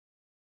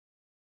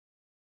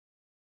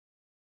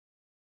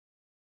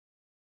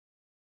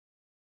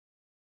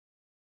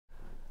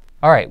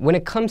All right, when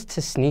it comes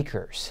to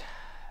sneakers,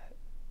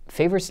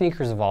 favorite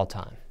sneakers of all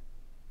time?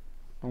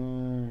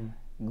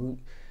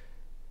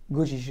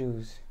 Gucci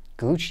shoes.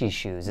 Gucci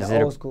shoes. Is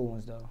the old school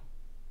ones though,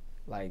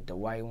 like the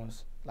white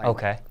ones. Like,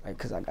 okay. Like,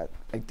 cause I got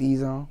like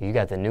these on. You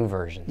got the new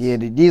versions. Yeah,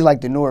 these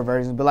like the newer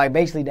versions, but like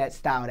basically that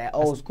style, that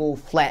old school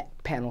flat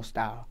panel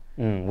style.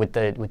 With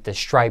the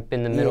stripe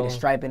in the middle. Yeah, the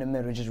stripe in the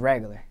middle, just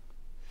regular.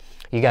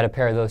 You got a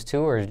pair of those too,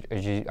 or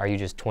are you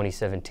just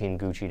 2017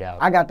 Gucci'd out?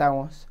 I got that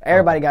ones.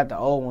 Everybody got the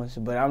old ones,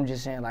 but I'm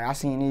just saying, like, I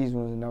seen these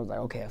ones and I was like,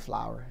 okay, a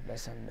flower,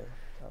 that's something new.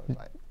 So I was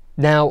like,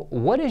 now,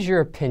 what is your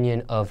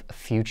opinion of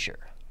Future?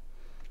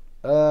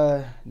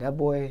 That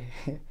boy,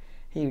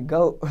 he the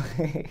GOAT.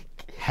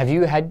 Have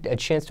you had a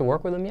chance to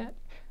work with him yet?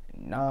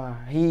 Nah,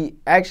 he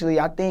actually,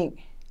 I think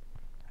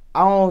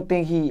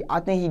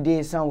he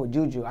did something with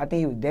Juju. I think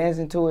he was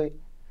dancing to it.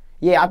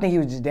 Yeah, I think he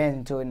was just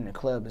dancing to it in the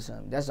club or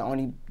something. That's the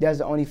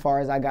only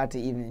far as I got to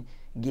even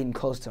getting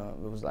close to him.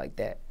 It was like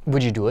that.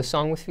 Would you do a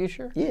song with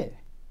Future? Yeah.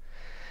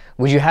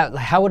 Would you have,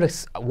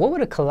 what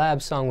would a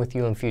collab song with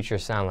you and Future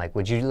sound like?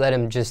 Would you let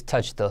him just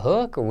touch the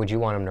hook, or would you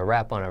want him to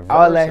rap on a verse?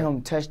 I would let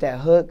him touch that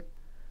hook,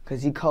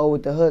 because he cold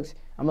with the hooks.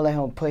 I'm going to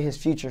let him put his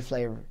Future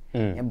flavor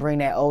and bring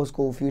that old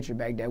school Future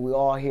back that we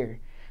all hear.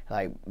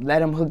 Like,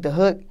 let him hook the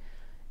hook,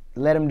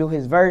 let him do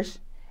his verse,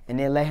 and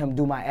then let him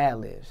do my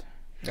ad-libs.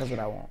 That's what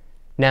I want.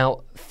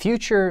 Now,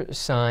 Future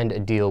signed a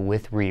deal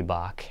with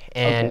Reebok,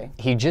 and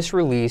he just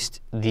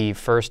released the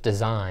first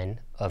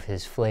design of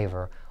his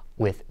flavor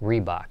with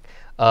Reebok.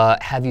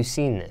 Have you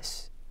seen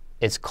this?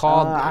 It's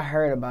called... I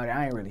heard about it.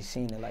 I ain't really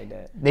seen it like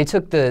that. They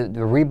took the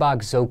Reebok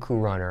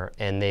Zoku Runner,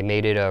 and they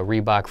made it a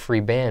Reebok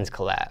Freebandz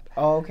collab.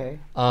 Oh, okay.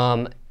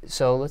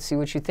 So let's see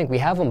what you think. We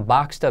have them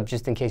boxed up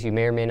just in case you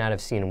may or may not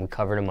have seen them. We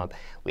covered them up.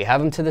 We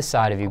have them to the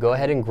side of you. Go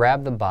ahead and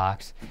grab the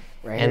box,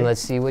 and let's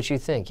see what you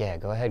think. Yeah,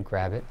 go ahead,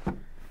 grab it.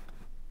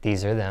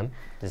 These are them.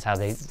 This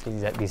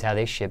is how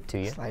they ship to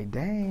you. It's like,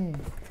 dang.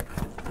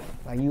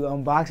 Like you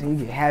unboxing,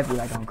 you get happy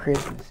like on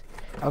Christmas.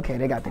 Okay,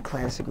 they got the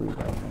classic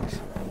Reebok ones.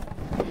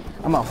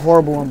 I'm a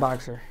horrible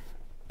unboxer.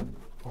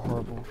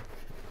 Horrible.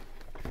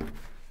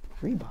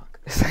 Reebok.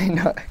 This ain't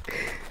no.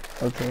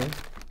 Okay.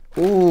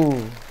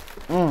 Ooh.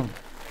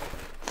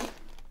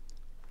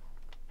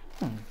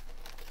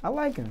 I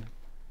like them.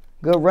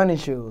 Good running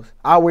shoes.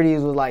 I wear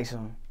these with like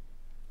some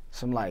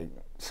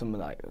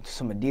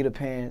Adidas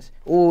pants.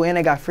 Ooh, and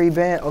they got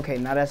Freebandz. Okay,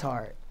 now that's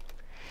hard.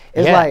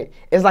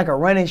 It's like a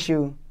running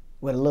shoe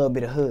with a little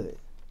bit of hood.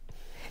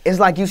 It's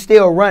like you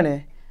still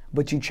running,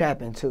 but you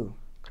trapping too.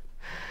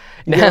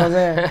 You know what I'm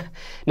saying?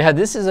 Now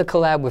this is a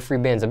collab with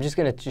Freebandz. I'm just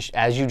gonna,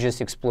 as you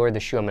just explored the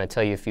shoe, I'm gonna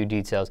tell you a few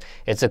details.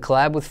 It's a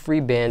collab with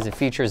Freebandz. It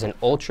features an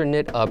ultra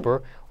knit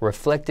upper,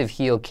 reflective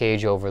heel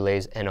cage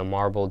overlays, and a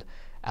marbled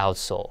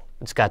outsole.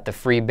 It's got the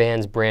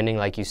Freebandz branding,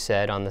 like you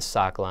said, on the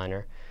sock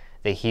liner,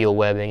 the heel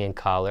webbing and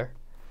collar.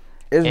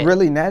 It's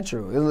really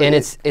natural. And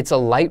it's a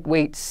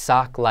lightweight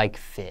sock-like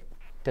fit.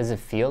 Does it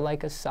feel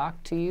like a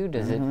sock to you?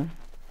 Does it?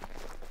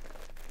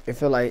 It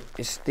feel like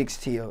it sticks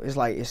to you. It's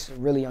like it's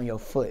really on your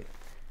foot.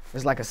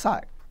 It's like a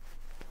sock.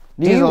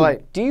 Do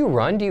you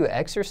run? Do you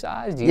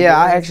exercise?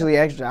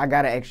 I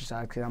gotta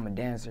exercise because I'm a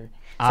dancer.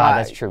 So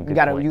that's true. You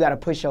gotta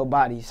push your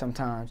body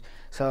sometimes.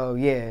 So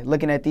yeah,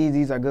 looking at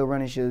these are good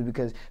running shoes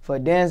because for a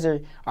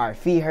dancer, our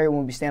feet hurt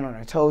when we stand on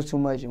our toes too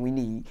much, and we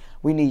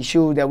need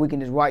shoes that we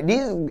can just walk.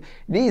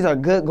 These are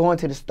good going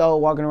to the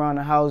store, walking around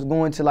the house,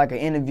 going to like an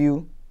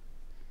interview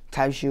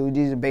type shoes.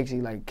 These are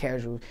basically like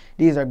casual.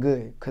 These are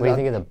good. What do you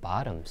think of the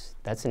bottoms?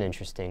 That's an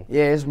interesting.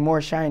 Yeah, it's more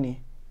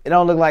shiny. It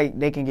don't look like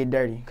they can get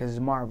dirty because it's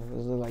marble.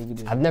 It look like you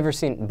just. I've never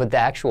seen, but the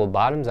actual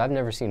bottoms, I've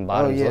never seen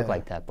bottoms look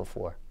like that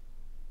before.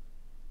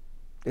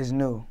 It's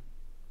new.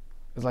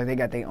 It's like they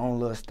got their own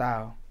little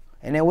style.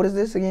 And then what is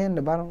this again?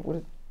 The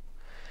bottom?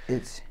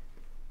 It's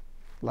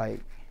like,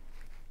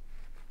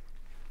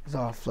 it's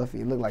all fluffy.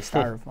 It look like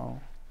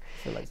styrofoam.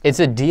 It's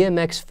a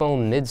DMX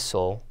foam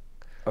midsole.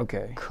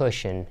 Okay.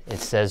 Cushion. It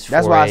says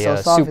that's for why it's so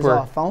soft, it's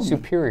all foamy.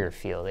 Superior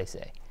feel, they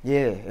say.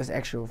 Yeah, it's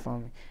extra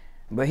foamy.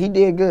 But he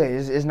did good.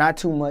 It's not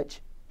too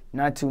much,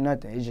 not too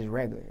nothing. It's just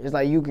regular. It's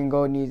like you can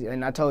go and easy.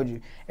 And I told you,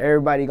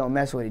 everybody gonna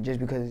mess with it just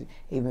because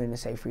even to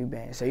say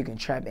Freebandz, so you can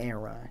trap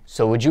and run.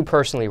 So would you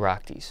personally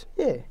rock these?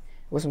 Yeah,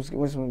 with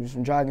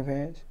some jogging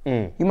pants.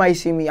 You might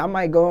see me. I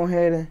might go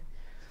ahead and,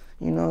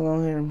 go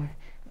ahead and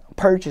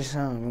purchase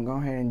some and go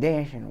ahead and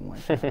dance in one.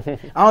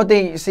 I don't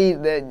think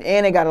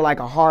and they got like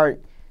a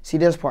hard. See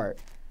this part.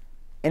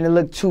 And it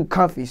look too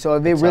comfy. So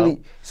if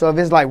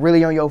it's like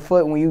really on your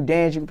foot when you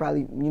dance, you can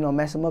probably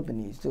mess them up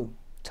in these too.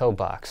 Toe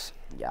box.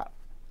 Yeah.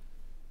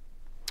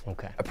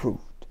 Okay.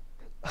 Approved.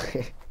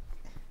 I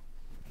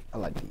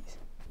like these.